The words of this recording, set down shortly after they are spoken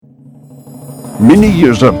Many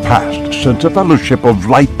years have passed since a fellowship of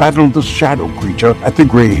light battled the shadow creature at the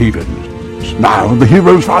Grey Havens. Now the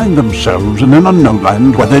heroes find themselves in an unknown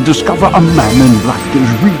land where they discover a man in black is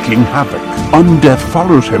wreaking havoc. Undeath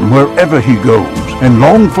follows him wherever he goes, and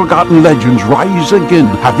long-forgotten legends rise again,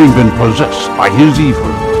 having been possessed by his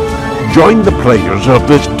evil. Join the players of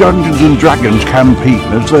this Dungeons & Dragons campaign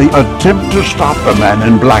as they attempt to stop the man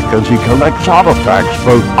in black as he collects artifacts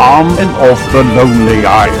both on and off the Lonely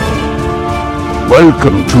Isle.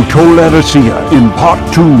 Welcome to Tol Eressëa in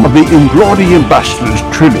Part 2 of the Inglourious Basterds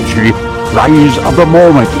trilogy, Rise of the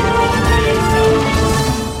Mormagir.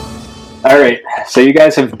 Alright, so you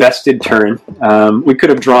guys have bested turn. We could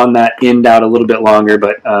have drawn that end out a little bit longer,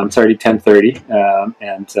 but it's already 10:30,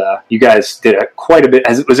 and you guys did quite a bit.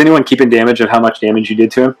 Was anyone keeping damage of how much damage you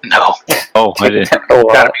did to him? No. Oh, I didn't.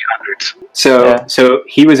 Gotta be hundreds. So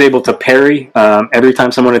he was able to parry every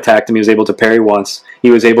time someone attacked him. He was able to parry once. He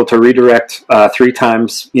was able to redirect 3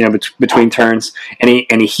 times, between turns, and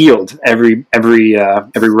he healed every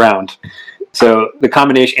round. So the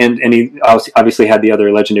combination, and he obviously had the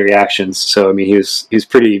other legendary actions. So I mean, he was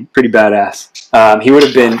pretty badass. He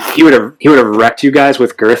would have wrecked you guys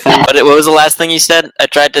with Girthing. But what was the last thing you said? I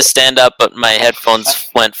tried to stand up, but my headphones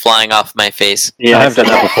went flying off my face. Yeah, I've done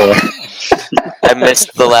that before. I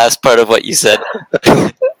missed the last part of what you said.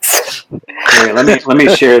 Here, let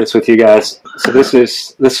me share this with you guys. So this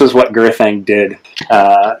was what Girthang did.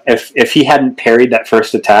 If he hadn't parried that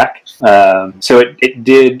first attack, so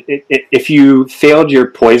if you failed your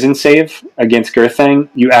poison save against Girthang,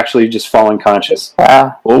 you actually just fall unconscious.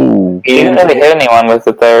 Wow. Oh. You didn't really hit anyone with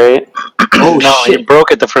it there, right? Oh no, shit. He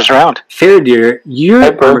broke it the first round. Faradir,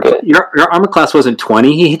 your armor class wasn't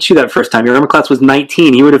 20. He hit you that first time. Your armor class was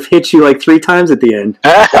 19. He would have hit you like 3 times at the end.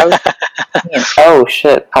 Oh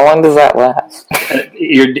shit! How long does that last?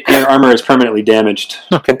 Your armor is permanently damaged.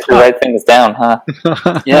 Good to write things down, huh?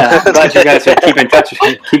 Yeah, I'm glad you guys are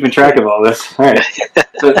keeping track of all this. All right,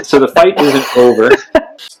 so the fight isn't over.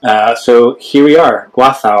 So here we are,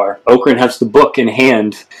 Gwathauer. Okran has the book in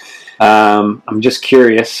hand. I'm just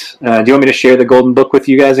curious. Do you want me to share the golden book with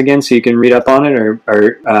you guys again so you can read up on it? Or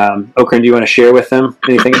Okran, do you want to share with them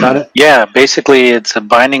anything about it? Yeah, basically it's a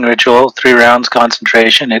binding ritual, 3 rounds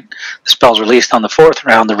concentration. The spell's released on the 4th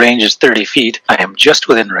round. The range is 30 feet. I am just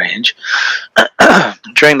within range.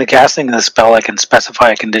 During the casting of the spell, I can specify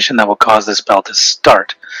a condition that will cause the spell to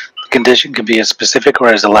start. The condition can be as specific or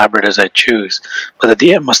as elaborate as I choose, but the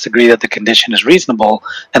DM must agree that the condition is reasonable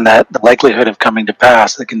and that the likelihood of coming to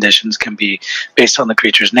pass the conditions can be based on the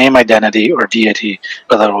creature's name, identity, or deity,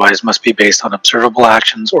 but otherwise must be based on observable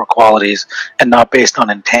actions or qualities and not based on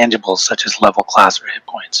intangibles such as level, class, or hit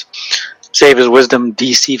points. Save is Wisdom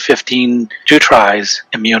DC 15, 2 tries,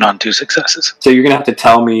 immune on 2 successes. So you're gonna have to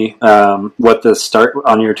tell me what the start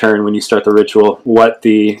on your turn when you start the ritual. What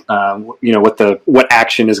the what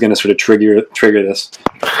action is going to sort of trigger this.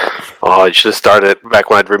 Oh, you should have started back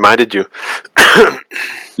when I reminded you.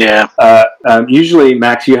 Yeah. Usually,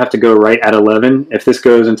 Max, you have to go right at 11. If this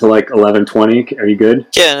goes into like 11:20, are you good?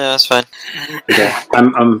 Yeah, no, that's fine. Okay.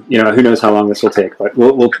 I'm who knows how long this will take, but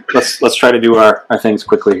let's try to do our things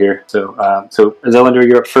quickly here. So Zelander,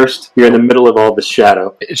 you're up first. You're in the middle of all the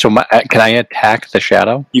shadow. So can I attack the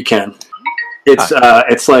shadow? You can.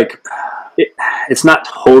 It's like it's not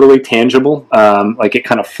totally tangible. Like it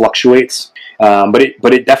kind of fluctuates. But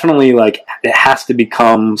it definitely it has to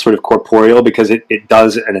become sort of corporeal because it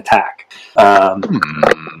does an attack.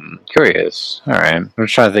 Curious. All right. I'm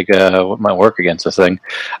just trying to think what might work against this thing.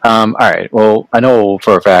 All right. Well, I know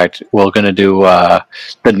for a fact we're going to do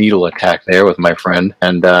the needle attack there with my friend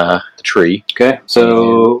and the tree. Okay.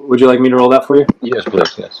 So would you like me to roll that for you? Yes,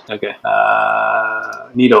 please. Yes. Okay.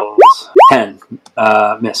 Needles. 10.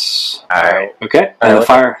 Miss. All right. Okay. And the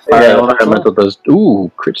fire elemental does.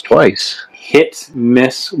 Ooh, crits twice. Hit,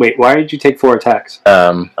 miss. Wait, why did you take 4 attacks?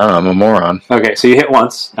 I don't know, I'm a moron. Okay, so you hit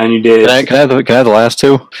once, and you did... Can I have the last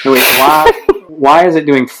 2? No, wait, why is it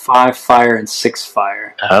doing 5 fire and 6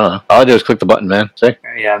 fire? I don't know. All I do is click the button, man. See?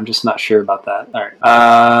 Yeah, I'm just not sure about that. All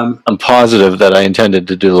right. I'm positive that I intended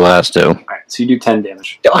to do the last 2. All right, so you do 10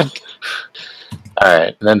 damage. God. All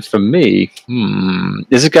right, and then for me,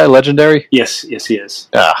 is this guy legendary? Yes, he is.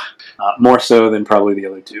 More so than probably the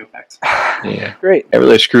other 2. Yeah, great. It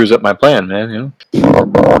really screws up my plan, man.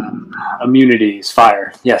 Immunities,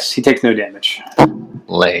 fire. Yes, he takes no damage.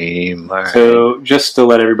 Lame. Right. So, just to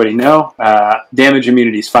let everybody know, damage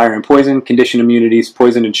immunities, fire and poison. Condition immunities,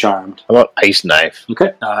 poison and charmed. How about ice knife?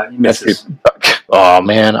 Okay, misses. Oh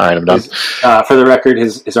man! All right, I'm done. For the record,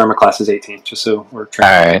 his armor class is 18. Just so we're All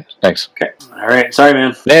trying. right, thanks. Okay. All right. Sorry,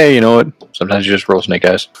 man. Hey, you know what? Sometimes you just roll snake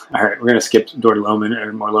eyes. All right. We're gonna skip Dory Loman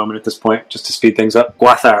or Morloman at this point, just to speed things up.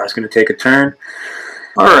 Guathar is gonna take a turn.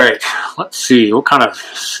 All right. Let's see. What kind of?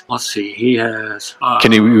 Let's see. He has.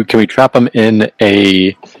 Can we trap him in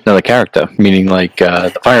another character? Meaning like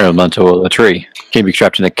the fire elemental or the tree. Can he be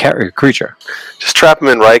trapped in a creature? Just trap him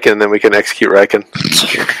in Riken, and then we can execute Riken.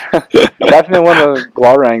 Definitely one of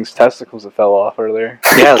Glaurang's testicles that fell off earlier.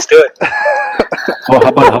 Yeah, let's do it. Well, how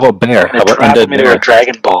about bear? How about Trap undead him into bear? a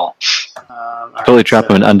Dragon Ball. Totally trap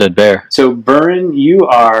him in undead bear. So, Burn, you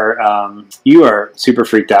are super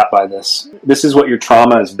freaked out by this. This is what your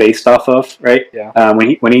trauma is based off of, right? Yeah.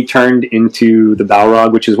 When he turned into the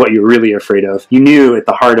Balrog, which is what you're really afraid of, you knew at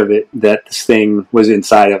the heart of it that this thing was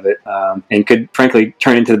inside of it, and could frankly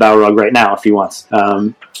turn into the Balrog right now if he wants.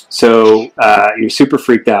 So you're super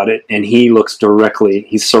freaked out, and he's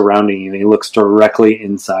surrounding you, and he looks directly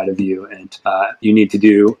inside of you, and you need to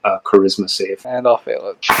do a charisma save. And I'll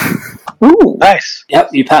fail it. Ooh. Nice. Yep,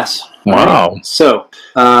 you pass. Wow. All right. So,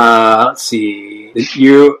 let's see.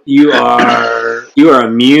 You are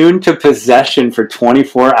immune to possession for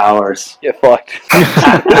 24 hours. Get fucked. All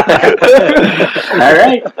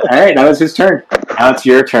right. That was his turn. Now it's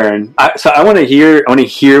your turn. So I want to hear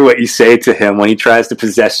what you say to him when he tries to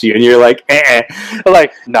possess you, and you're like, eh.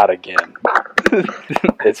 Like, not again.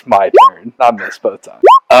 It's my turn. I missed both times.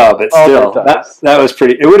 Oh, but still, both times. that was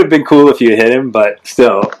pretty. It would have been cool if you hit him, but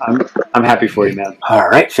still, I'm happy for you, man. All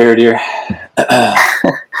right, Faradir.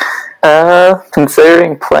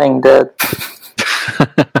 Considering playing dead.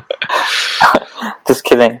 Just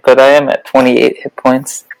kidding, but I am at 28 hit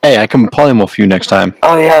points. Hey, I can polymorph you next time.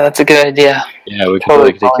 Oh yeah, that's a good idea. Yeah, we can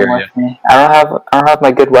totally take care of you. Me. I don't have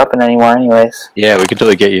my good weapon anymore, anyways. Yeah, we can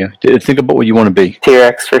totally get you. Think about what you want to be.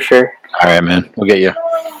 T-Rex for sure. All right, man. We'll get you.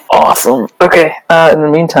 Awesome. Okay. In the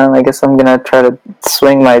meantime, I guess I'm gonna try to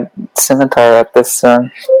swing my scimitar at this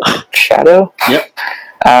shadow. Yep.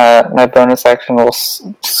 My bonus action will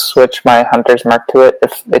switch my hunter's mark to it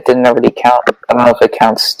if it didn't already count. I don't know if it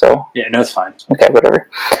counts still. Yeah, no, it's fine. Okay, whatever.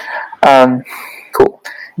 Cool.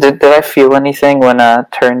 Did I feel anything when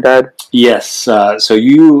Turn died? Yes. So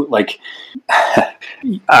you like.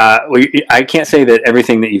 I can't say that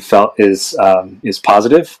everything that you felt is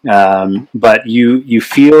positive, but you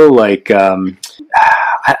feel like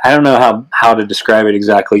I don't know how to describe it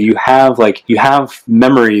exactly. You have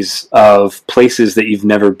memories of places that you've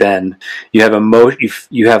never been. You have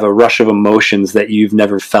you have a rush of emotions that you've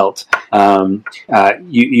never felt.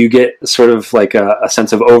 You get sort of like a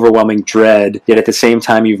sense of overwhelming dread, yet at the same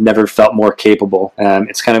time you've never felt more capable.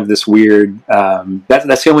 It's kind of this weird.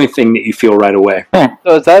 That's the only thing that you feel right away.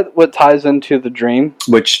 So is that what ties into the dream?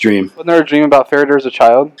 Which dream? Wasn't there a dream about Faradir as a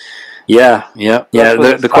child? Yeah. Well,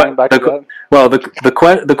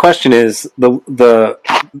 The question is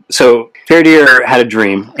so Faradir had a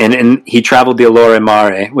dream, and he traveled the Allure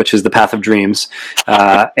Mare, which is the path of dreams,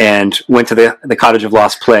 and went to the Cottage of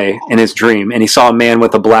Lost Play in his dream, and he saw a man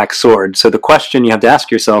with a black sword. So the question you have to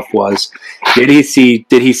ask yourself was, did he see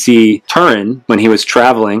Turin when he was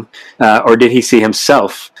traveling, or did he see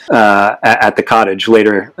himself at the cottage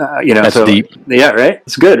later? That's deep. Yeah, right.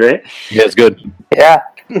 It's good, right? Yeah, it's good. Yeah.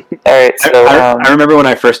 All right. So I remember when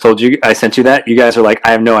I first told you, I sent you that. You guys are like,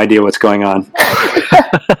 I have no idea what's going on.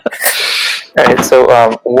 All right.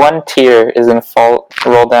 So one tear is gonna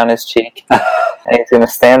roll down his cheek, and he's gonna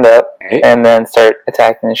stand up Right. and then start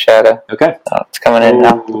attacking the shadow. Okay. It's coming in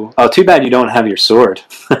now. Ooh. Oh, too bad you don't have your sword.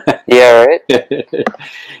 Yeah. Right.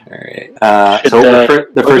 All right. So the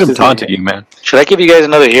Look at first him is taunting you, man. Should I give you guys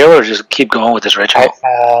another heal or just keep going with this ritual?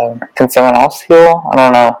 Can someone else heal? I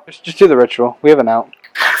don't know. just do the ritual. We have an out.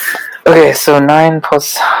 Okay, so 9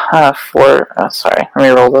 plus 4. Oh, sorry, let me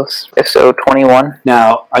roll those. So 21.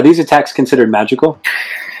 Now, are these attacks considered magical?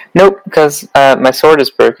 Nope, because my sword is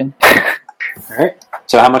broken. All right.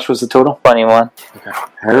 So how much was the total? 21.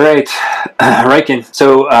 All right, Riken.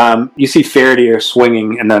 So you see Faradir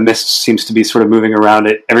swinging, and the mist seems to be sort of moving around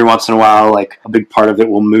it. Every once in a while, like a big part of it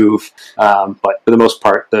will move, but for the most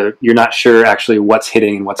part, you're not sure actually what's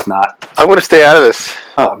hitting and what's not. I'm going to stay out of this.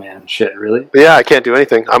 Oh man, shit, really? Yeah, I can't do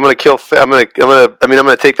anything. I'm going to kill. I'm going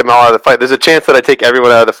to take them all out of the fight. There's a chance that I take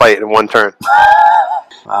everyone out of the fight in one turn.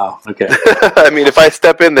 Wow. Okay. I mean, if I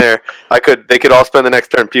step in there, they could all spend the next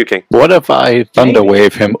turn puking. What if I thunder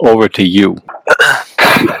wave him over to you?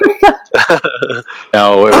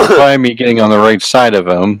 Now, it would require me getting on the right side of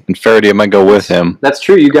him, and Faradir might go with him. That's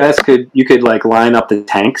true. You guys could like line up the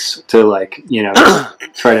tanks to like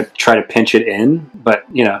try to pinch it in, but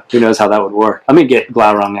who knows how that would work. Let me get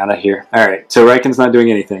Glaurung out of here. All right. So Riken's not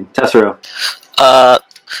doing anything. Tessero.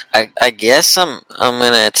 I guess I'm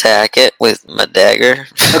gonna attack it with my dagger.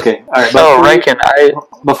 Okay, all right. Oh, Riken,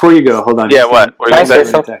 Before you go, hold on. Yeah, what? Can I say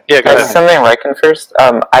something? Yeah, go Can I ahead. say something, Riken, first?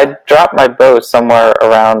 I dropped my bow somewhere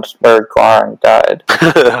around where Glarn died.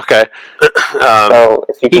 Okay. So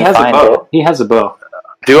if you He can has a find bow. it. He has a bow.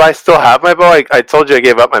 Do I still have my bow? I told you I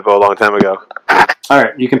gave up my bow a long time ago. All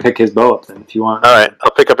right, you can pick his bow up then if you want. All right,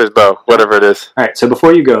 I'll pick up his bow, whatever it is. All right, so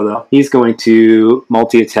before you go though, he's going to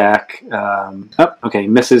multi-attack. Okay,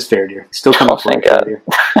 misses Fairdeer. Still coming for thank you, God.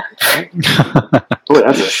 Fairdeer. Boy,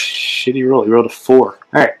 that's a shitty roll. He rolled a 4.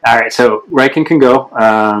 All right. So Riken can go.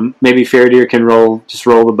 Maybe Fairdeer can just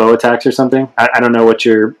roll the bow attacks or something. I don't know what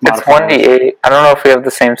your It's modifier is. 1d8. I don't know if we have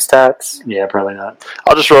the same stats. Yeah, probably not.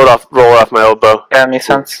 I'll just roll off my old bow. Yeah, makes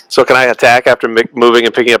sense. So can I attack after moving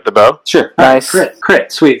and picking up the bow? Sure. Nice.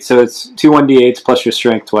 Crit. Sweet. So it's 2 1d8s plus your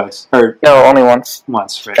strength twice or No, only once.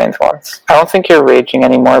 once. Right? Strength once. I don't think you're raging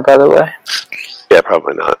anymore, by the way. Yeah,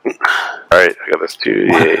 probably not. All right, I got this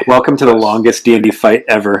 2d8. Welcome to the longest D&D fight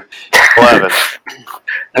ever. 11.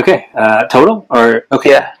 Okay, total or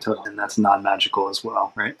okay? Yeah. Total, and that's non-magical as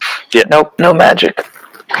well, right? Nope, no magic.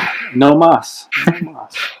 No moss.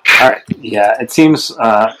 All right. Yeah, it seems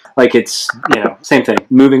like it's same thing,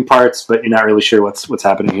 moving parts, but you're not really sure what's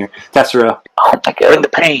happening here. Tessero. Oh my Bring god. the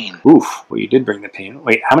pain. Oof. Well, you did bring the pain.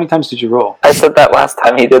 Wait, how many times did you roll? I said that last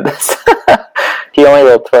time he did this. He only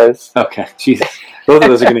rolled twice. Okay, Jesus. Both of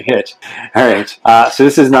those are going to hit. All right. So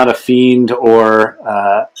this is not a fiend or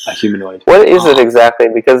a humanoid. What is it exactly?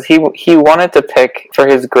 Because he wanted to pick for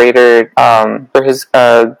his greater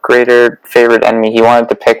favorite enemy. He wanted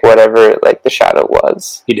to pick whatever like the shadow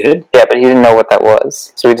was. He did? Yeah, but he didn't know what that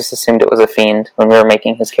was, so we just assumed it was a fiend when we were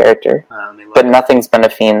making his character. But nothing's been a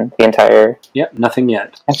fiend the entire. Yep, nothing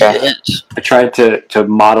yet. Okay. I tried to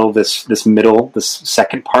model this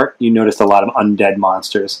second part. You noticed a lot of undead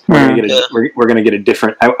monsters. We're gonna get a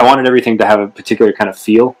different. I wanted everything to have a particular kind of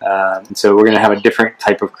feel, and so we're gonna have a different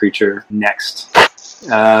type of creature next. So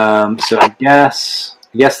I guess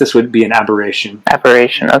this would be an aberration.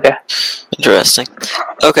 Aberration. Okay. Interesting.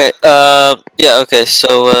 Okay. Okay.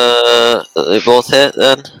 So they both hit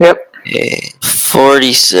then. Yep. Okay.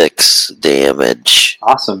 46 damage.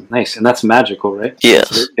 Awesome, nice, and that's magical, right?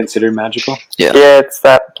 Yes. Considered magical. Yeah. Yeah, it's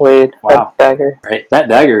that blade. Wow. That dagger. Right, that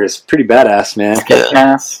dagger is pretty badass, man. Yeah.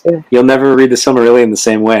 Ass. Yeah. You'll never read the Silmarillion the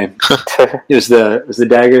same way. It was the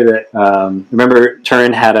dagger that remember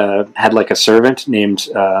Turin had like a servant named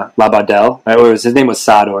Labadel. His name was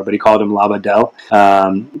Sador, but he called him Labadel.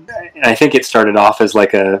 And I think it started off as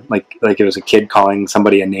like it was a kid calling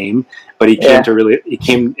somebody a name, but he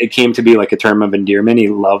came it came to be like a term of endearment. He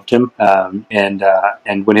loved him,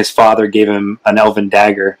 and when his father gave him an elven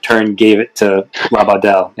dagger, Turin gave it to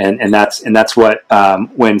Labadel, and that's what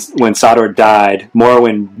when Sador died,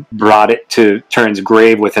 Morrowind brought it to Turin's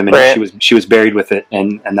grave with him, and Right. she was buried with it,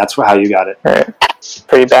 and that's how you got it. Right.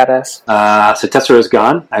 Pretty badass. So Tessero's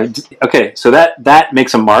gone. Okay, so that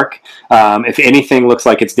makes a mark. If anything looks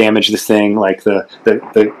like it's damaged, this thing, like the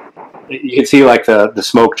you can see like the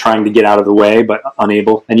smoke trying to get out of the way, but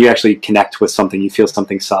unable. And you actually connect with something. You feel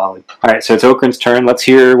something solid. All right, so it's Okrin's turn. Let's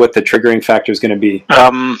hear what the triggering factor is going to be.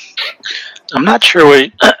 I'm not sure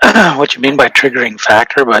what you mean by triggering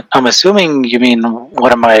factor, but I'm assuming you mean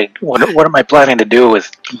what am I planning to do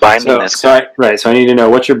with binding this? So I need to know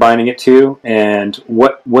what you're binding it to, and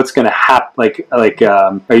what's going to happen.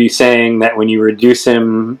 Are you saying that when you reduce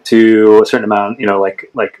him to a certain amount,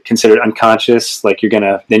 like considered unconscious, like you're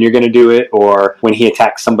gonna do it, or when he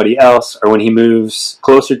attacks somebody else, or when he moves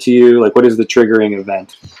closer to you, like what is the triggering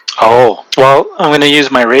event? Oh, well, I'm going to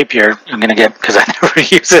use my rapier. I'm going to because I never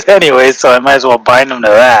use it anyway, so I might as well bind him to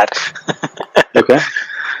that. Okay.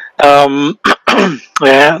 And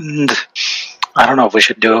I don't know if we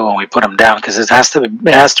should do it when we put him down because it has to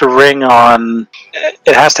ring on.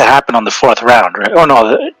 It has to happen on the 4th round, right? Oh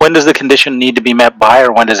no! When does the condition need to be met by,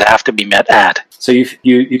 or when does it have to be met at? So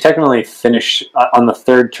you technically finish on the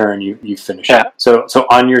 3rd turn. You finish. Yeah. It. So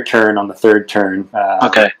on your turn, on the 3rd turn,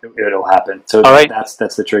 Okay. it'll happen. So All right. that's the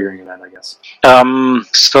triggering event, I guess.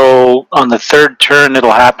 So on the 3rd turn it'll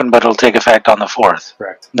happen, but it'll take effect on the 4th.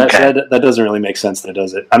 Correct. Okay. That doesn't really make sense that it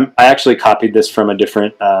does it. I actually copied this from a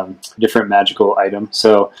different magical item.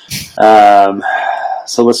 So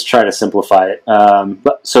let's try to simplify it.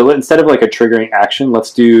 So instead of like a triggering action,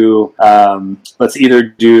 let's either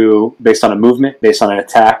do based on a movement, based on an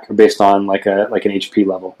attack, or based on like an HP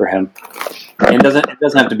level for him. And it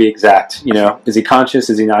doesn't have to be exact. Is he conscious?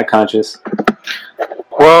 Is he not conscious?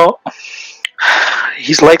 Well,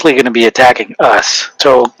 he's likely going to be attacking us.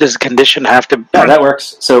 So does the condition have to? Yeah, that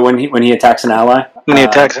works. So when he attacks an ally, When he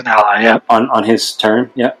attacks an ally, yeah. on his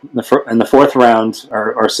turn, yeah. In the fourth round,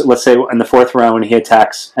 or let's say in the fourth round when he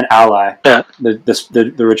attacks an ally, Yeah.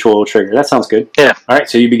 the ritual will trigger. That sounds good. Yeah. All right,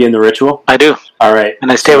 so you begin the ritual. I do. All right,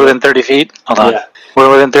 And I stay within 30 feet? Hold on. Yeah. We're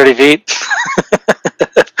within 30 feet?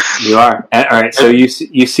 You are. All right, so you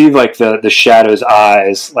see like the shadow's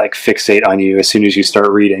eyes like fixate on you as soon as you start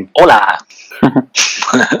reading. Hola!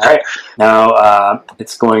 All right, now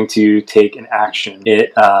it's going to take an action.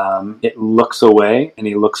 It looks away and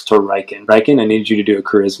he looks to Riken. Riken, I need you to do a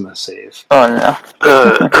charisma save. Oh no.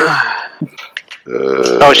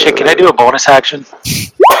 Oh shit, can I do a bonus action?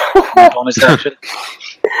 Bonus action?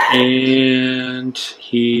 And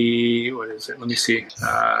he, what is it? Let me see.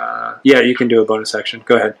 Yeah, you can do a bonus action.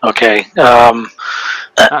 Go ahead. Okay.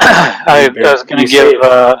 I was going to give...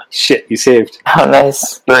 Shit, you saved. Oh,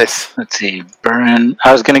 nice. Nice. let's see. Burn.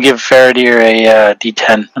 I was going to give Faradir a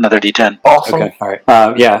D10. Another D10. Awesome. Okay, all right.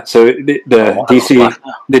 Yeah, so the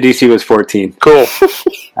DC was 14. Cool.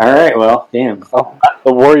 All right, well, damn.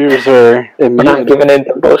 The Warriors are I'm not immune. giving in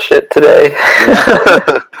to bullshit today.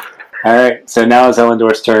 All right, so now it's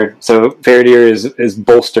Elendor's turn. So Faradir is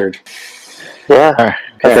bolstered. Yeah. All right.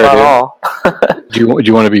 That's Okay, not dude. all. Do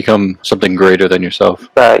you want to become something greater than yourself?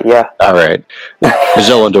 Yeah. All right.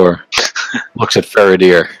 Zelendor looks at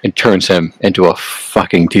Faradir and turns him into a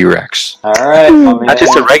fucking T-Rex. All right. my Not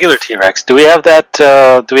just a man. regular T-Rex. Do we have that...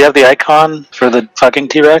 do we have the icon for the fucking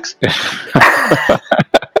T-Rex?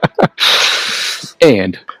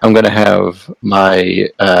 And I'm going to have my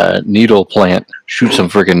needle plant shoot some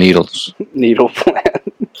freaking needles. Needle plant.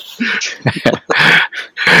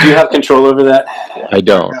 Do you have control over that? I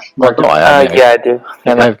don't. Mark, No, Yeah, I do.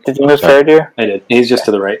 I've- Did you move sorry. Faradir? I did. He's just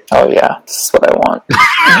to the right. Oh, yeah. This is what I want.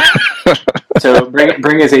 So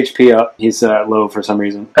bring his HP up. He's low for some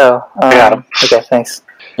reason. Oh, got him. Okay, thanks.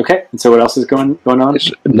 Okay. And so what else is going on?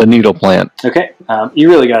 It's the needle plant. Okay. You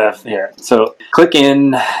really gotta here. So click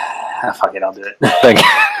in. Fuck it, I'll do it. Thank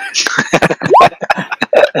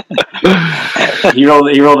He rolled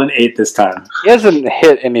an 8 this time. He hasn't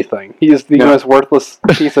hit anything. He is the No. most worthless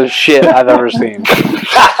piece of shit I've ever seen.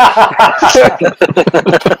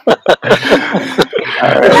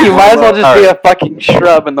 You might as well just be a fucking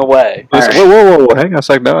shrub in the way. All right. Whoa. Hang on a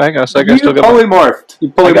sec. No, hang on a sec. I still got my, polymorphed. You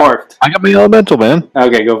polymorphed. I got my elemental, man.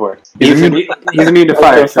 Okay, go for it. He's He's immune to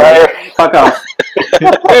fire. So fuck off.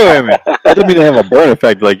 Wait a minute. That doesn't mean to have a burn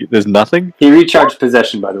effect. Like, there's nothing? He recharged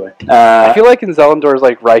possession, by the way. I feel like in Zelendor is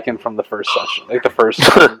like Riken from the first session, like the first.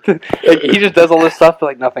 Like he just does all this stuff, but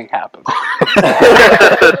like nothing happens.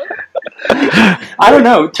 I don't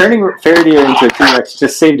know. Turning Faradir into a T-Rex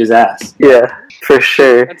just saved his ass. Yeah, for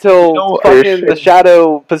sure. Until No, fucking the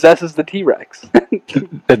shadow possesses the T-Rex. Then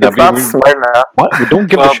It's not smart enough. What? Don't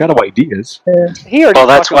give Well- the shadow ideas. He already Well,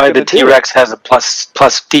 that's fucking why did the it too. T-Rex has a plus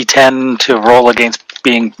D10 to roll against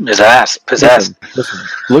being his ass possessed. Listen.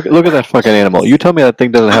 Look at that fucking animal. You tell me that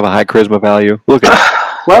thing doesn't have a high charisma value? Look at it.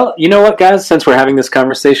 Well, you know what, guys? Since we're having this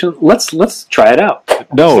conversation, let's try it out.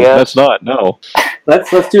 No, Yeah. that's not. No.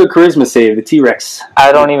 Let's do a charisma save. The T-Rex.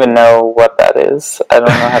 I don't even know what that is. I don't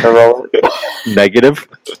know how to roll it. Negative.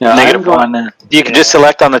 Now, Negative I'm going- one. You can just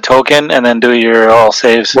select on the token and then do your all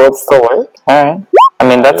saves. Will it still work? Alright. I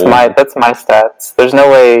mean, that's my stats. There's no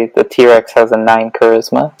way the T-Rex has a 9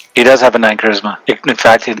 charisma. He does have a 9 charisma. In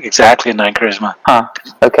fact, exactly a 9 charisma. Huh.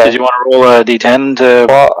 Okay. Did you want to roll a D10 to...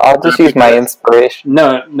 Well, I'll just use my inspiration.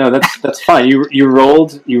 No, that's fine. You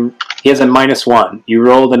rolled. He has a -1. You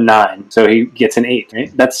rolled a 9, so he gets an 8.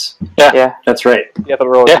 Right? That's Yeah. right. You have to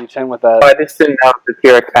roll a Yeah. D10 with that. Oh, I just didn't know if the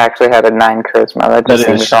T-Rex actually had a 9 charisma. That That just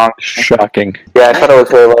seems is wrong. shocking. Yeah, I thought it was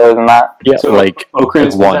way lower than that. Yeah, So like Okran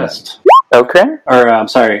is one. possessed. Okay. Or I'm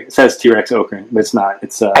sorry, it says T-Rex Okran, but it's not.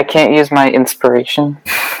 It's I can't use my inspiration.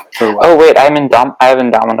 for what? Oh wait, I have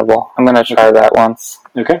Indomitable. I'm gonna try that once.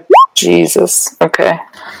 Okay. Jesus. Okay.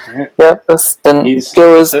 Alright. Yep, this didn't He's-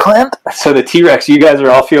 go as planned. So the T-Rex, you guys are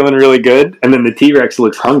all feeling really good, and then the T-Rex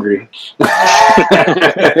looks hungry.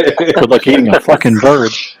 Good luck eating a fucking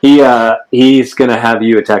bird. He's gonna have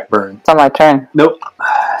you attack Burn. It's on my turn. Nope,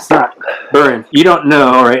 it's not Burn. You don't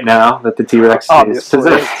know right now that the T-Rex is Obviously.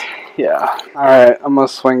 possessed. Yeah. Alright, I'm gonna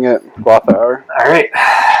swing at Glothour. All right.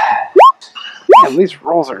 Man, these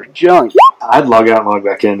rolls are junk. I'd log out and log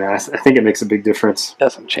back in, man. I think it makes a big difference.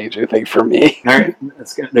 Doesn't change anything for me. All right,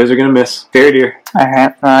 those are going to miss. Faradir.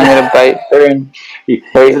 Alright, I'm gonna bite Burn.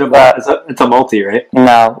 It's a multi, right?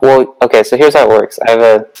 No, well, okay, so here's how it works. I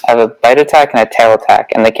have a bite attack and a tail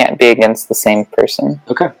attack, and they can't be against the same person.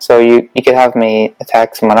 Okay. So you could have me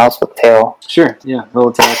attack someone else with tail. Sure. Yeah. Roll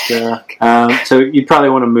attack. So you'd probably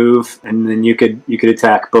want to move, and then you could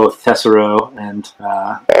attack both Tessero and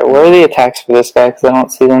Alright, where are the attacks for this guy? Because I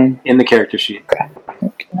don't see them. in the character sheet. Okay.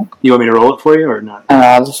 You want me to roll it for you or not?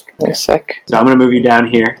 I'll just wait a sec. So I'm going to move you down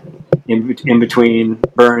here, in between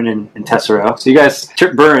Burn and Tessero. So you guys,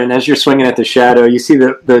 Burn, as you're swinging at the shadow, you see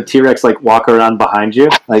the T-Rex like walk around behind you,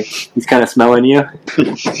 like he's kind of smelling you.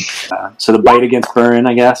 So the bite against Burn,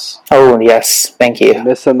 I guess. Oh, yes. Thank you.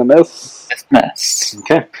 Miss and the miss. Miss.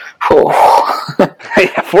 Okay. Oh.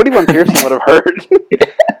 Yeah, 41 piercing would have hurt.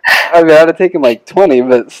 I mean, I'd have taken like 20,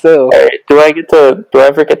 but still. Alright, do I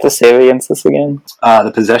ever get to save against this again?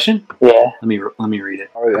 The possession. Yeah. Let me read it.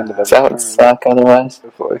 Or the end of every That would turn. suck otherwise.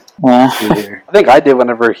 Hopefully. Yeah. Here. I think I did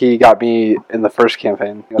whenever he got me in the first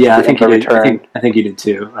campaign. Yeah, I At think the you end of did. every turn. I think you did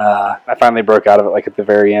too. I finally broke out of it like at the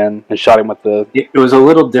very end and shot him with the. It was a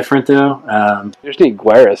little different though. You just need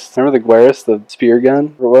Guaris. Remember the Guaris, the spear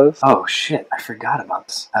gun? What it was? Oh shit! I forgot about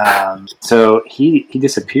this. So he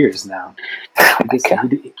disappears now.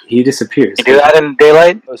 He disappears. You do that in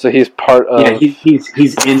daylight? Oh, so he's part of. Yeah, he's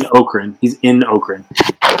in Okran. He's in Okran.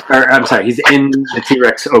 Or I'm sorry, he's in the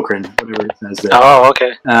T-Rex Okran. Whatever it says there. Oh,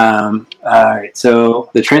 okay. All right. So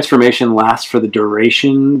the transformation lasts for the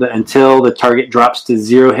duration until the target drops to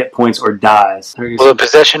 0 hit points or dies. Will the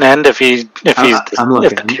possession end if I'm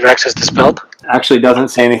looking. the T-Rex is dispelled? Actually doesn't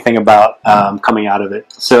say anything about coming out of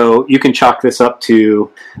it. So you can chalk this up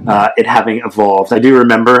to it having evolved. I do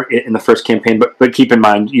remember it in the first campaign, but keep in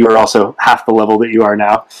mind you are also half the level that you are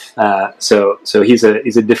now. So he's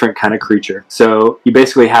a different kind of creature. So you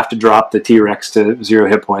basically have to drop the T-Rex to 0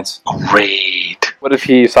 hit points. Great. What if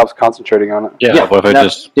he stops concentrating on it? Yeah, what if I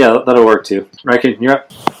just... Yeah, that'll work too. Riken, you're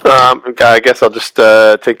up. I guess I'll just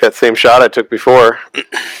take that same shot I took before.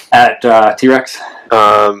 At T-Rex.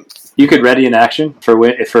 You could ready an action for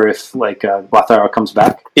if Guatharo comes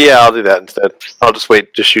back. Yeah, I'll do that instead. I'll just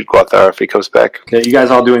shoot Guatharo if he comes back. Okay, you guys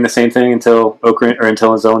all doing the same thing until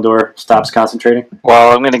Zelendor stops concentrating?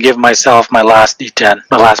 Well, I'm going to give myself my last D10,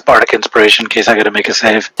 my last Bardic Inspiration in case I got to make a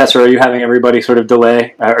save. Tessera, are you having everybody sort of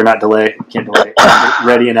delay, or not delay, can't delay,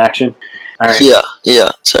 ready in action? All right. Yeah.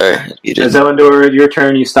 Sorry, you did. Zelendor, your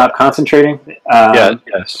turn. You stop concentrating.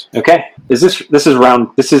 yes. Okay. This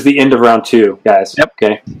is the end of round 2, guys. Yep.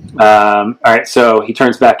 Okay. All right. So he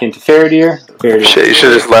turns back into Faradir. Shit, you should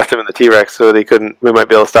have just left him in the T-Rex so that we might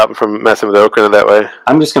be able to stop him from messing with Okran that way.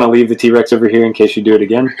 I'm just going to leave the T-Rex over here in case you do it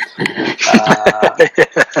again.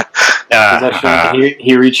 Possession.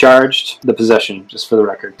 He recharged the possession, just for the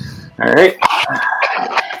record. All right.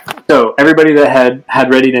 So everybody that had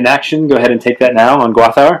readied an action, go ahead and take that now on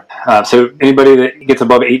Guathar. So anybody that gets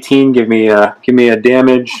above 18, give me a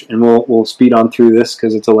damage, and we'll speed on through this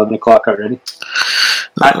because it's 11 o'clock already.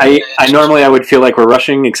 I normally I would feel like we're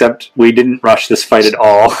rushing, except we didn't rush this fight at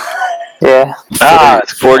all. Yeah.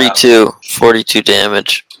 It's 42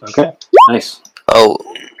 damage. Okay, nice. Oh,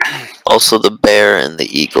 also the bear and the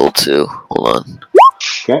eagle too. Hold on.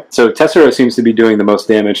 Okay, so Tessero seems to be doing the most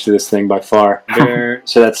damage to this thing by far.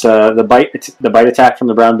 So that's the bite attack from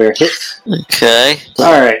the brown bear hits. Okay.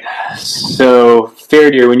 All right. So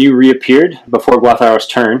Faradir, when you reappeared before Guatharo's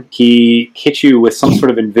turn, he hit you with some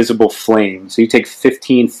sort of invisible flame. So you take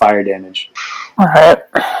 15 fire damage. All right.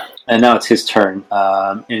 And now it's his turn,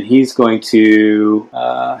 and he's going to.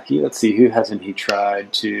 Let's see, who hasn't he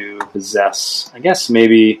tried to possess? I guess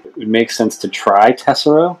maybe it would make sense to try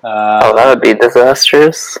Tessero. That would be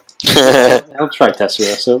disastrous. I'll try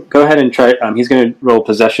Tessero. So go ahead and try. He's going to roll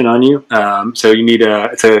possession on you. So you need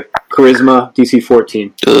it's a charisma DC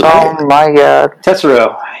 14. Oh my god.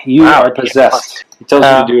 Tessero, you are possessed. He tells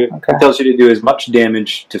you to do it. Okay. He tells you to do as much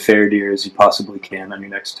damage to Faradir as you possibly can on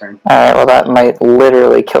your next turn. Alright, well that might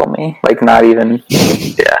literally kill me. Like not even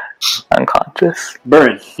unconscious.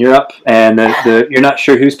 Burn, you're up, and you're not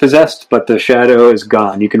sure who's possessed, but the shadow is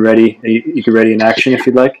gone. You can ready an action if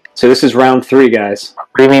you'd like. So this is round 3, guys.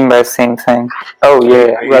 What do you mean by the same thing? Oh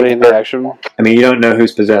yeah. Ready in the action. I mean, you don't know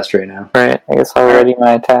who's possessed right now. Right. I guess I'll ready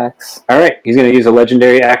my attacks. All right, he's going to use a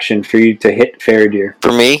legendary action for you to hit Faradir.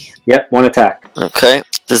 For me? Yep, 1 attack. Okay.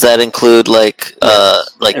 Does that include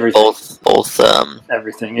Everything. both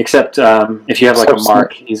Everything except if you have like a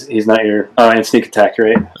mark, he's not your. And sneak attack,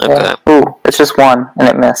 right? Okay. Yeah. Ooh, it's just 1 and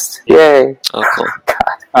it missed. Yay. Oh, cool.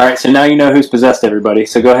 All right, so now you know who's possessed, everybody.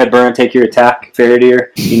 So go ahead, Burn, take your attack.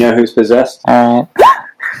 Faradir, you know who's possessed. Alright.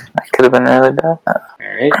 could have been really bad.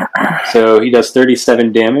 Alright. So he does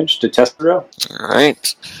 37 damage to Tessero.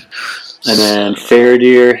 Alright. And then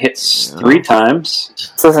Faradir hits 3 times.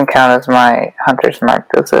 This doesn't count as my hunter's mark,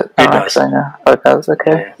 does it? It does. Actually, no. Oh, it does?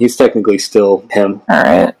 Okay. He's technically still him.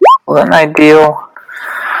 Alright. Well, then I deal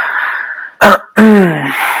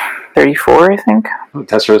 34, I think. Oh,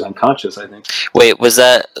 Tessero's unconscious, I think. Wait, was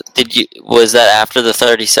that after the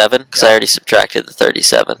 37? Because I already subtracted the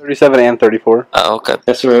 37. 37 and 34. Oh, okay.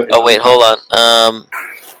 Tessero. Oh, wait, hold on.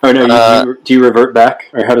 Oh no, do you revert back,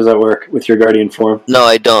 or how does that work with your guardian form? No,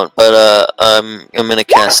 I don't. But I'm gonna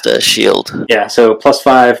cast a shield. Yeah, so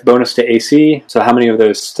 +5 bonus to AC. So how many of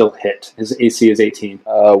those still hit? His AC is 18.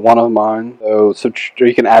 One of mine. So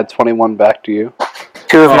you can add 21 back to you.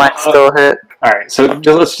 2 of mine still hit. All right, so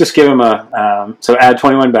let's just give him a. So add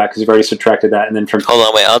 21 back because you've already subtracted that, and then from. Hold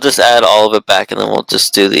on, wait. I'll just add all of it back, and then we'll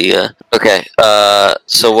just do the. Okay.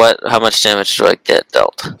 So what? How much damage do I get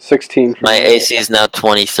dealt? 16. My AC is now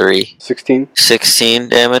 23. 16. 16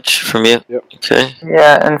 damage from you. Yep. Okay.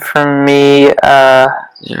 Yeah, and from me, Yeah.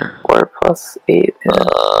 4 plus 8.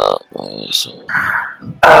 So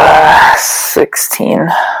 16.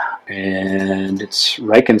 And it's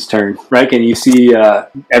Riken's turn. Riken, you see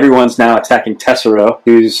everyone's now attacking Tessero,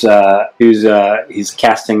 he's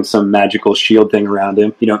casting some magical shield thing around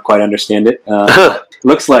him. You don't quite understand it.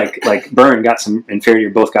 Looks like Burn got some, and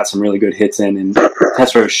Faradir both got some really good hits in, and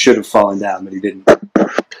Tessero should have fallen down, but he didn't.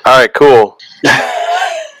 Alright, cool.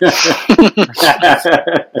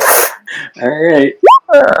 Alright.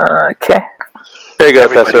 Okay. There you go,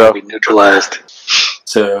 Everybody will Tessero. be neutralized.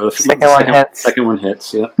 So Second one hits. Second one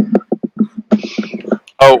hits, yeah.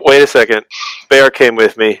 Oh, wait a second. Bear came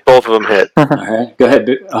with me. Both of them hit. Alright, go ahead.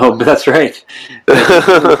 Oh, but that's right.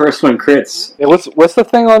 The first one crits. Yeah, what's the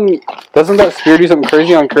thing on? Doesn't that spear do something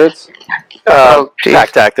crazy on crits?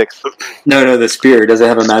 Pack tactics. No, the spear. Does it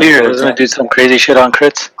have a Spear, magical doesn't it attack? do some crazy shit on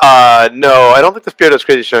crits? No, I don't think the spear does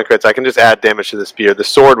crazy shit on crits. I can just add damage to the spear. The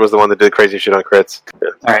sword was the one that did crazy shit on crits.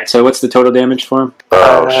 Alright, so what's the total damage for him?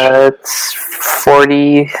 It's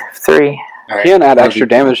 43. Alright. You can add extra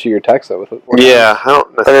damage to your attacks though with it. Yeah, I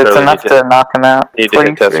don't But necessarily it's enough to knock him out. need to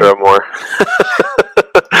hit 43. Tessero more.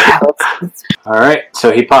 Alright,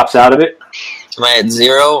 so he pops out of it. am I at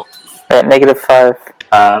 0? At -5.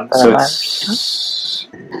 So it's.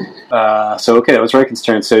 So okay, that was Riken's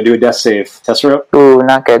turn. So do a death save. Tessero. Ooh,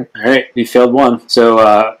 not good. Alright, you failed one. So,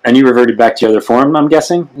 and you reverted back to your other form, I'm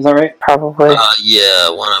guessing? Is that right? Probably. Yeah,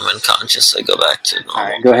 when I'm unconscious, I go back to normal.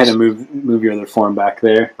 Alright, go ahead and move your other form back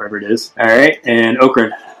there, wherever it is. Alright, and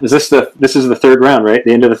Okran. This is the third round, right?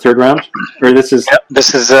 The end of the third round? Or this is Yep,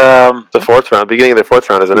 this is, The fourth round. Beginning of the fourth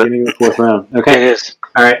round, isn't the it? beginning of the fourth round. it Okay. is.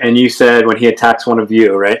 Alright, and you said when he attacks one of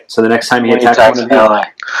you, right? So the next time he When he attacks attacks one an of you. ally.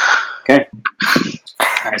 Okay.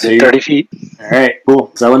 Alright, so 30 feet. Alright,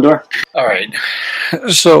 cool. Zelendor? All right.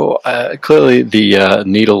 So clearly the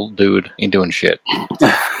needle dude ain't doing shit.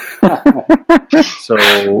 So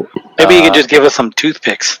Maybe you could just give us some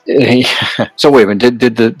toothpicks. So wait a minute.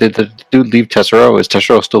 Did the dude leave Tessero? Is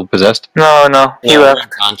Tessero still possessed? No. He Yeah, I'm left.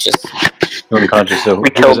 unconscious. Unconscious. So We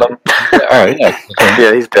killed him. All right. Yeah. Okay.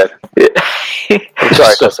 Yeah, he's dead. I'm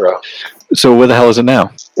sorry, Tessero. So where the hell is it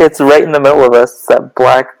now? It's right in the middle of us. It's that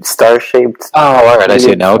black star-shaped. Oh, all right. I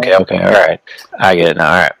see it now. Okay. All right. I get it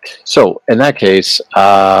now. All right. So in that case,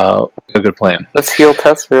 a good plan. Let's heal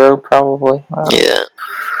Tessero, probably. Yeah.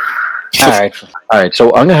 All right. So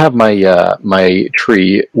I'm gonna have my my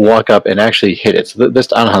tree walk up and actually hit it. So this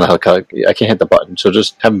I don't know how the hell I can't hit the button. So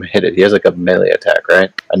just have him hit it. He has like a melee attack,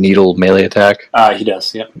 right? A needle melee attack. He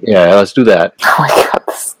does, yep. Yeah. Let's do that. Oh my god.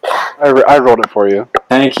 I rolled it for you.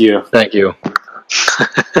 Thank you. Thank you.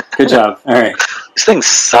 Good job. Alright. This thing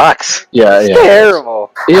sucks. Yeah.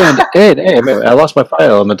 Terrible. Yeah. And I lost my fire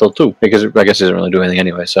elemental too because I guess it doesn't really do anything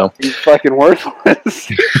anyway. So He's fucking worthless.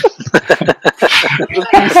 A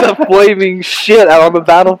piece of flaming shit out on the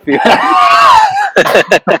battlefield.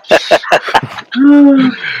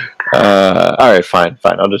 all right. Fine.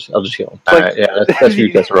 I'll just heal him. All right. Yeah. That's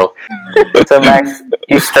you. That's a roll. So Max,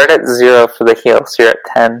 you start at 0 for the heal, so you're at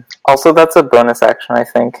 10. Also, that's a bonus action, I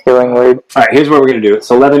think. Healing word, Alright, here's what we're gonna do.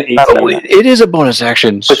 It's 11, 18. Oh, it is a bonus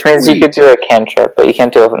action. which means you could do a cantrip, but you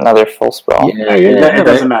can't do another full spell. It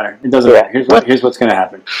doesn't matter. It doesn't Yeah. matter. Here's what's going to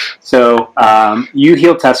happen. So you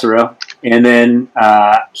heal Tessero, and then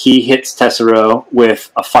he hits Tessero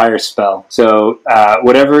with a fire spell. So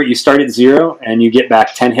whatever, you start at 0 and you get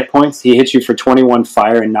back 10 hit points. He hits you for 21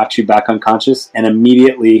 fire and knocks you back unconscious and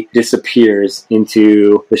immediately disappears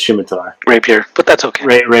into the scimitar. Rapier, but that's okay.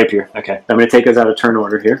 Rapier. Okay. I'm going to take us out of turn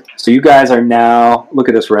order here. So you guys are now, look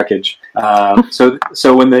at this wreckage. So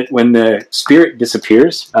when the spirit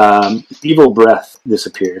disappears, evil breath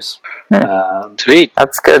disappears. Sweet.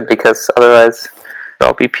 That's good because otherwise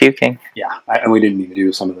I'll be puking. Yeah, and we didn't even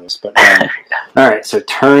do some of those. But all right, so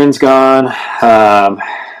turn's gone.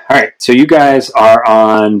 All right, so you guys are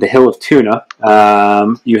on the Hill of Tuna.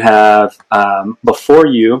 You have before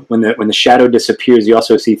you, when the shadow disappears, you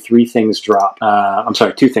also see 3 things drop. I'm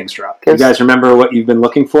sorry, 2 things drop. You guys remember what you've been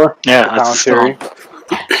looking for? Yeah, that's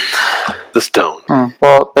The stone.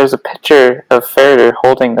 Well, there's a picture of Faraday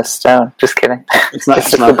holding the stone. Just kidding. It's not.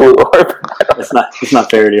 It's the blue orb. It's not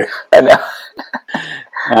Faraday. I know.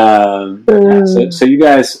 So you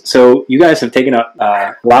guys have taken up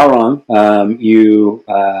Laurong. You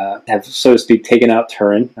have, so to speak, taken out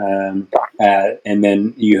Turin, and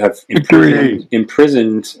then you have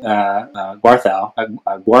imprisoned Gwarthour,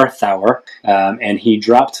 and he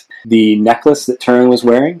dropped the necklace that Turin was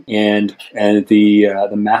wearing, and the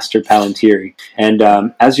Master Palantiri. And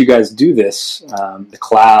as you guys do this, the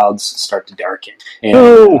clouds start to darken,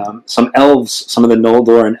 and some elves, some of the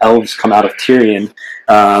Noldor and elves, come out of Tyrion.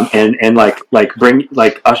 And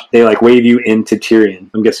they wave you into Tyrion.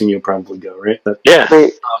 I'm guessing you'll probably go, right? Yeah.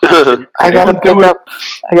 Wait, I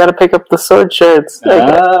gotta pick up the sword shards. Good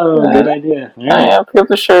idea. All right. Yeah, pick up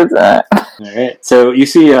the shards. All right. So you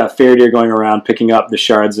see Faraday going around picking up the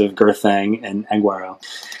shards of Gurthang and Anguaro.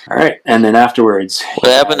 All right, and then afterwards,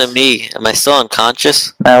 what happened to me? Am I still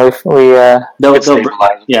unconscious? No, you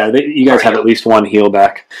guys have at least 1 heal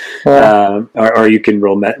back, or you can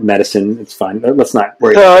roll medicine. It's fine. Let's not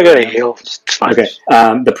worry. No, I got a heal. It's fine. Okay.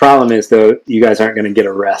 The problem is though, you guys aren't going to get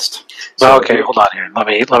a rest. So okay, hold on here. Let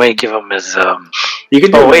me give him his. You can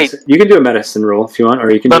do. You can do a medicine roll if you want, or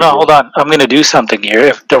you can. No, hold on. I'm going to do something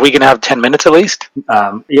here. Are we going to have 10 minutes at least?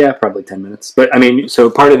 Yeah, probably 10 minutes. But I mean, so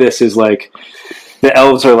part of this is like. The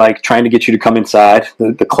elves are like trying to get you to come inside.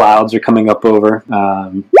 The clouds are coming up over.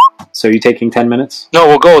 So you taking 10 minutes? No,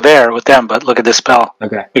 we'll go there with them. But look at this spell.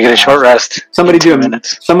 Okay. We get a short rest. Someone do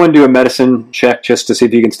a medicine check just to see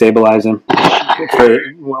if you can stabilize him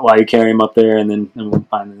while you carry him up there, and we'll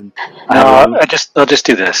find him. No, I'll just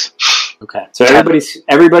do this. Okay. So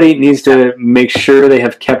everybody needs to make sure they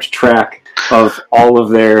have kept track of all of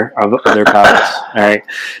their powers. All right.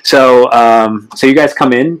 So you guys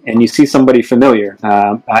come in and you see somebody familiar.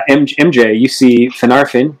 MJ, you see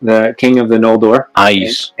Finarfin, the king of the Noldor.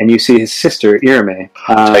 Nice. And you see his sister Irme.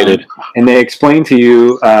 Excited. And they explain to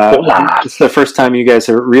you. It's the first time you guys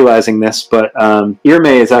are realizing this, but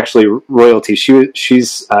Irme is actually royalty.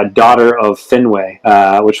 She's a daughter of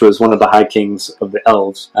Finwë, which was one of the high kings of the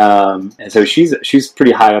elves. And so she's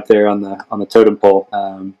pretty high up there on the totem pole.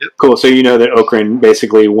 Cool. So you know that Okran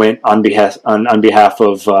basically went on behalf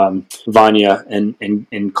of Vanya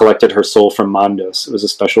and collected her soul from Mondos. It was a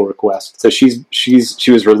special request. So she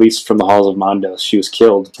was released from the halls of Mondos. She was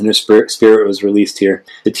killed, and her spirit was released here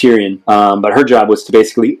to Tyrion. But her job was to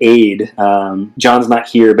basically aid. John's not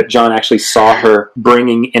here, but John actually saw her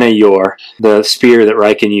bringing Inayor, the spear that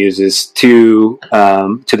Riken uses, to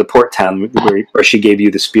the port town where she gave you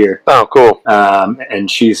the spear. Oh, cool. And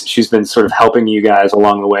she's been sort of helping you guys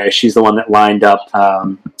along the way. She's the one that lined up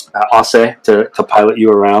Ase to pilot you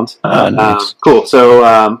around. Nice. Cool. So,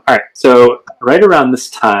 all right. So right around this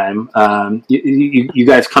time, you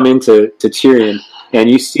guys come into Tyrion, and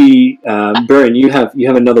you see Burren. You have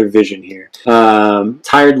another vision here.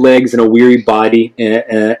 Tired legs and a weary body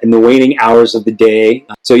in the waning hours of the day.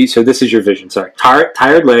 So this is your vision. Sorry.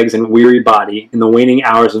 Tired legs and weary body in the waning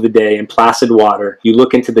hours of the day in placid water. You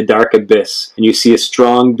look into the dark abyss, and you see a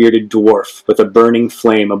strong bearded dwarf with a burning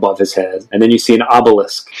flame above his head. And then you see an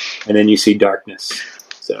obelisk, and then you see darkness.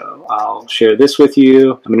 So I'll share this with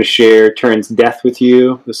you. I'm going to share Turin's death with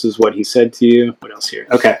you. This is what he said to you. What else here?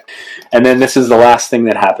 Okay. And then this is the last thing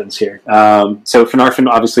that happens here. So Finarfin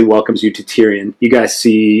obviously welcomes you to Tyrion. You guys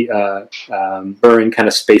see Burren kind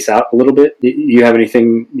of space out a little bit. You have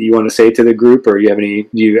anything you want to say to the group, or do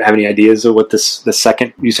you have any ideas of what the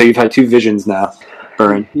second... So you've had 2 visions now,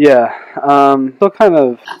 Burren. Yeah. Still kind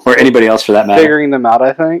of... Or anybody else for that matter. Figuring them out,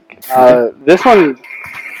 I think. This one...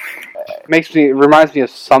 reminds me of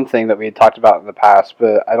something that we had talked about in the past,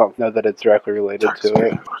 but I don't know that it's directly related to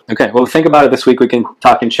it. Okay, well, think about it this week. We can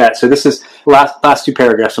talk in chat. So this is last two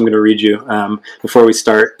paragraphs I'm going to read you before we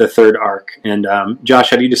start the third arc. And Josh,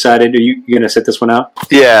 have you decided? Are you going to sit this one out?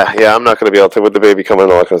 Yeah, I'm not going to be able to, with the baby coming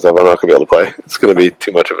and all that kind of stuff, I'm not going to be able to play. It's going to be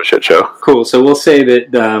too much of a shit show. Cool. So we'll say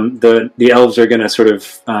that the elves are going to sort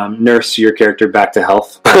of nurse your character back to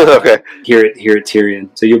health. Okay. Here at Tyrion.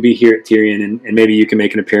 So you'll be here at Tyrion, and maybe you can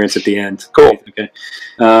make an appearance at the end. Cool. Okay.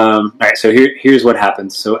 All right. So here's what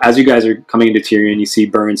happens. So as you guys are coming into Tyrion, you see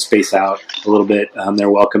Burn space out a little bit. They're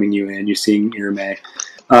welcoming you in. You're seeing Irme.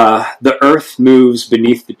 The earth moves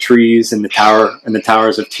beneath the trees and the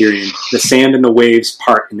towers of Tyrion. The sand and the waves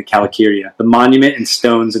part in the Calicaria. The monument and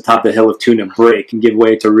stones atop the hill of Tuna break and give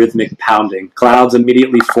way to rhythmic pounding. Clouds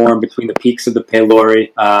immediately form between the peaks of the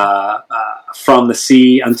Pelori, from the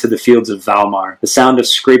sea unto the fields of Valmar. The sound of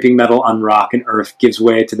scraping metal on rock and earth gives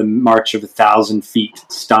way to the march of 1,000 feet,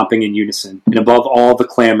 stomping in unison. And above all the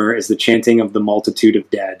clamor is the chanting of the multitude of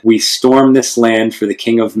dead. We storm this land for the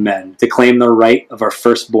King of Men, to claim the right of our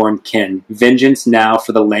firstborn kin. Vengeance now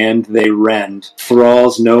for the land they rend.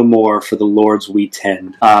 Thralls no more for the lords we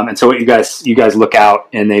tend. And so what you guys look out,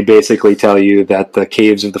 and they basically tell you that the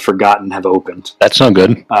caves of the Forgotten have opened. That's not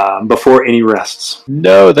good. Before any rests.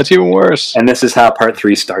 No, that's even worse. And this is how part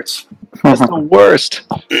 3 starts. That's the worst.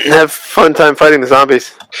 Have fun time fighting the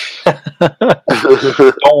zombies.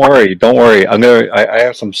 Don't worry. I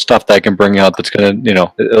have some stuff that I can bring out that's gonna,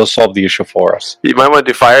 it'll solve the issue for us. You might want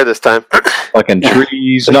to do fire this time. Fucking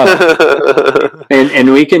trees, nothing.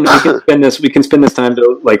 And we can spend this time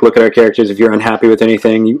to look at our characters. If you're unhappy with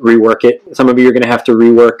anything, you rework it. Some of you are going to have to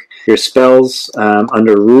rework your spells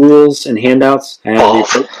under rules and handouts. I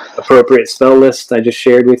have the appropriate spell list I just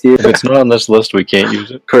shared with you. If it's not on this list, we can't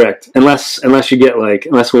use it. Correct. Unless you get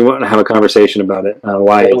unless we want to have a conversation about it.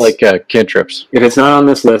 Why it's cantrips. If it's not on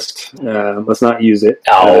this list, let's not use it.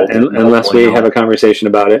 Unless we have a conversation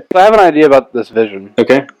about it. I have an idea about this vision.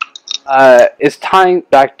 Okay. It's tying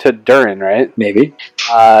back to Durin, right? Maybe.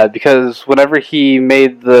 Because whenever he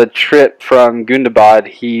made the trip from Gundabad,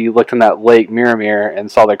 he looked in that lake Miramir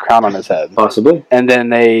and saw the crown on his head. Possibly. And then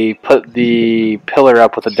they put the pillar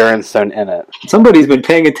up with the Durin stone in it. Somebody's been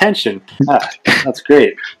paying attention. That's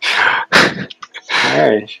great. All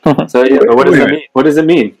right. So what does it mean? What does it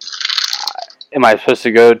mean? Am I supposed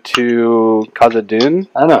to go to Khazad-dûm?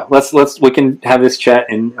 I don't know. We can have this chat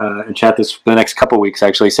and chat this for the next couple weeks,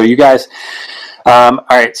 actually. So you guys, all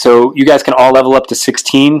right. So you guys can all level up to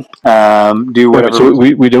 16. Do whatever. So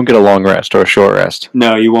we don't get a long rest or a short rest.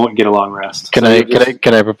 No, you won't get a long rest. Can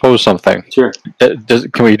I propose something? Sure.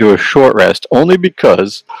 Can we do a short rest? Only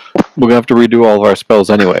because we're gonna have to redo all of our spells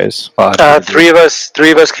anyways. Three of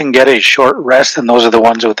us can get a short rest, and those are the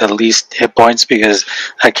ones with the least hit points because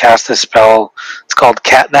I cast a spell. It's called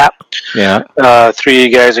Catnap. Yeah. 3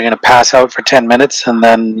 of you guys are going to pass out for 10 minutes, and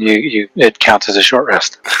then it counts as a short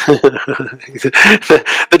rest.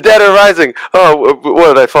 The dead are rising. Oh,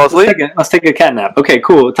 what did I fall asleep? Let's take a cat nap. Okay,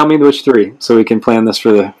 cool. Tell me which 3 so we can plan this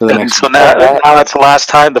for the next. So now that's the last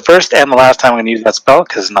time, the first and the last time I'm going to use that spell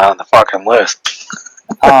because it's not on the fucking list.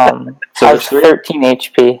 I have 13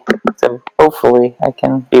 HP, so hopefully I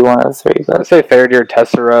can be one of the 3. I'd say Faradir,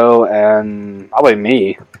 Tessero, and probably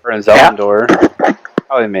me. Or in Zelendor. Yeah.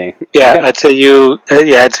 Probably me. Yeah, I'd say you.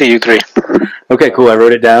 I'd say you 3. Okay, cool. I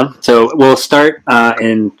wrote it down. So we'll start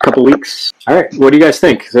in a couple weeks. All right. What do you guys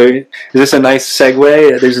think? So is this a nice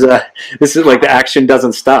segue? This is like the action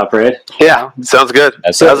doesn't stop, right? Yeah, sounds good.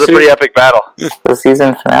 That was a pretty epic battle. The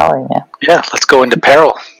season finale, yeah. Yeah, let's go into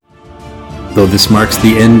peril. Though this marks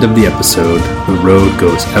the end of the episode, the road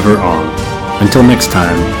goes ever on. Until next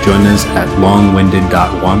time, join us at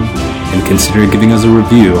longwinded.one and consider giving us a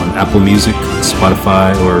review on Apple Music,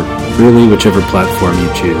 Spotify, or really whichever platform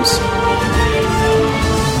you choose.